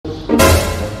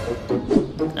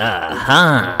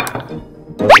Aha!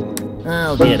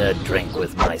 I'll get a drink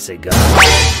with my cigar.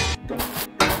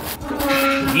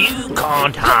 You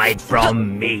can't hide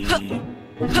from me.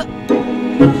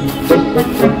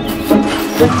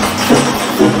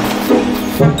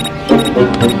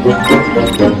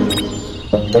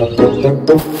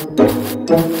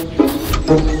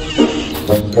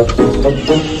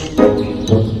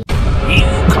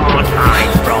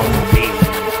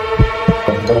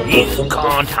 You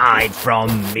can't hide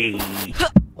from me.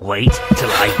 Wait till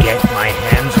I get my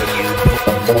hands on you.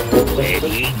 Where'd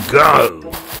he go?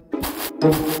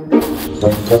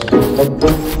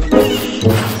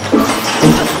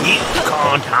 You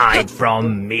can't hide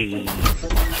from me.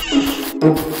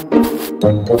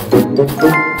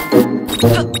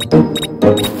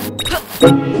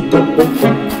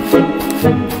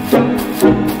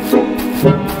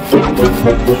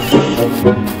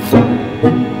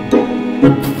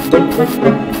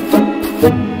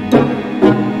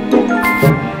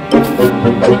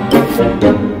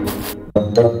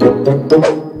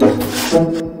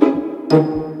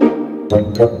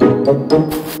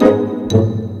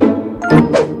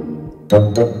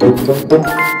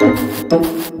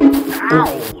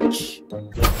 Ouch!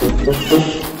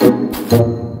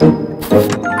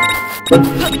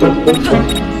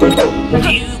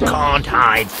 You can't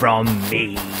hide from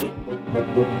me.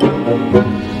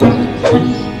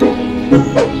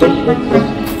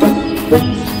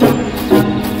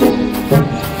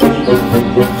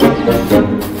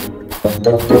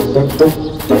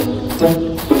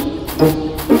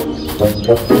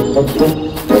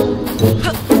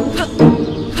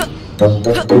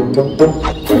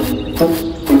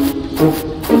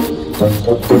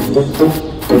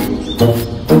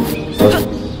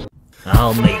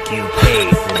 I'll make you pay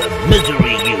for the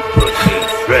misery you put me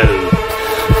through.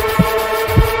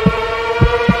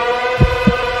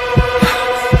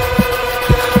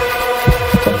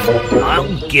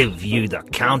 I'll give you the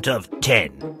count of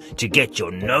 10 to get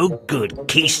your no-good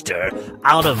keister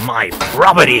out of my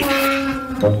property.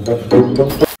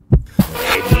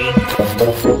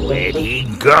 Where'd he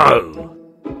go?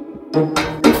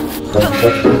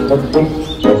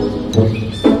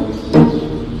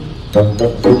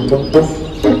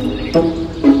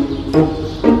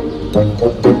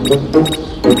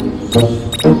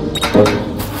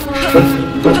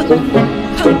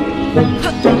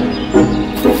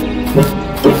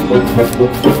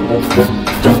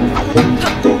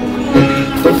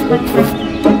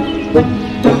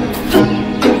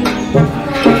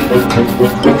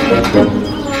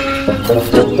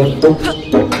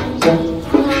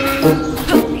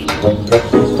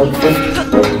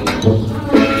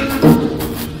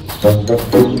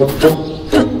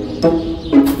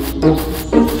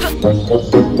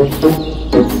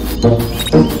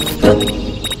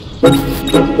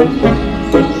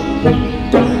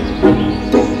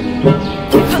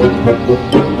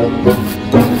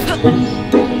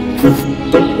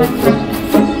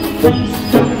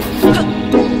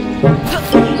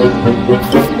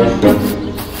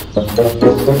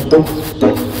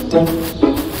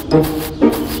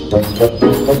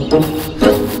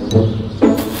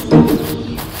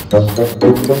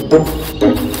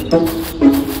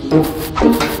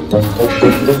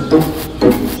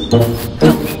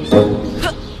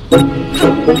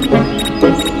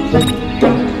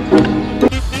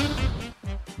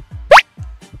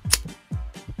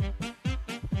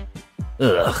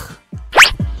 Ugh.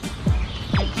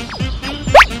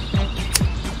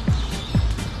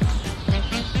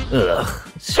 Ugh,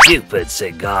 stupid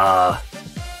cigar.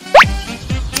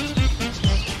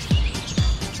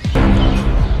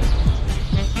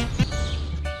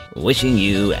 Wishing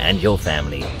you and your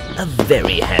family a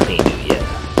very happy New Year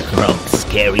from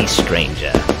Scary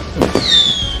Stranger.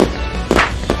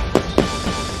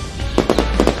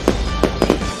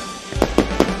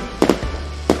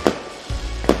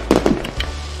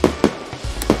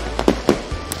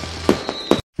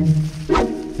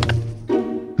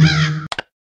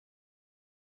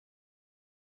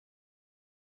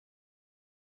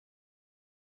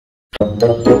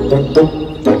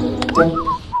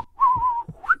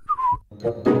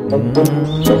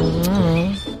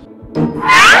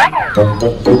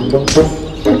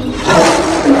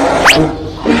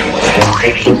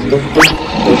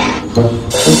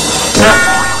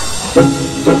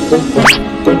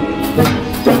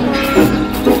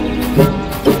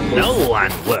 No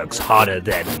one works harder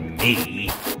than me.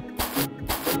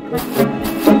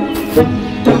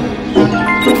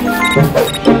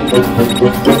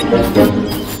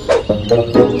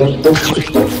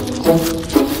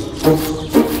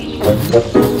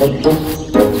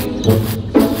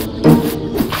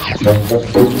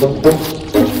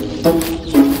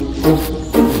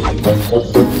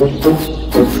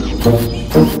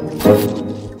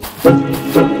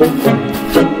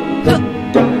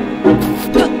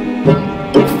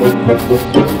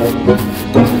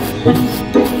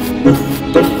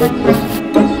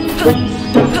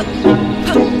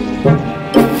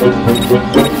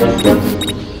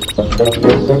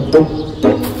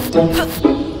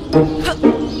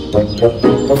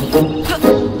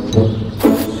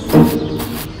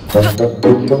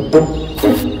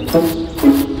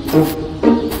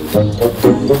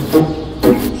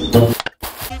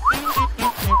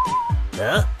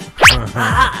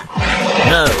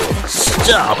 No,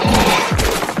 stop!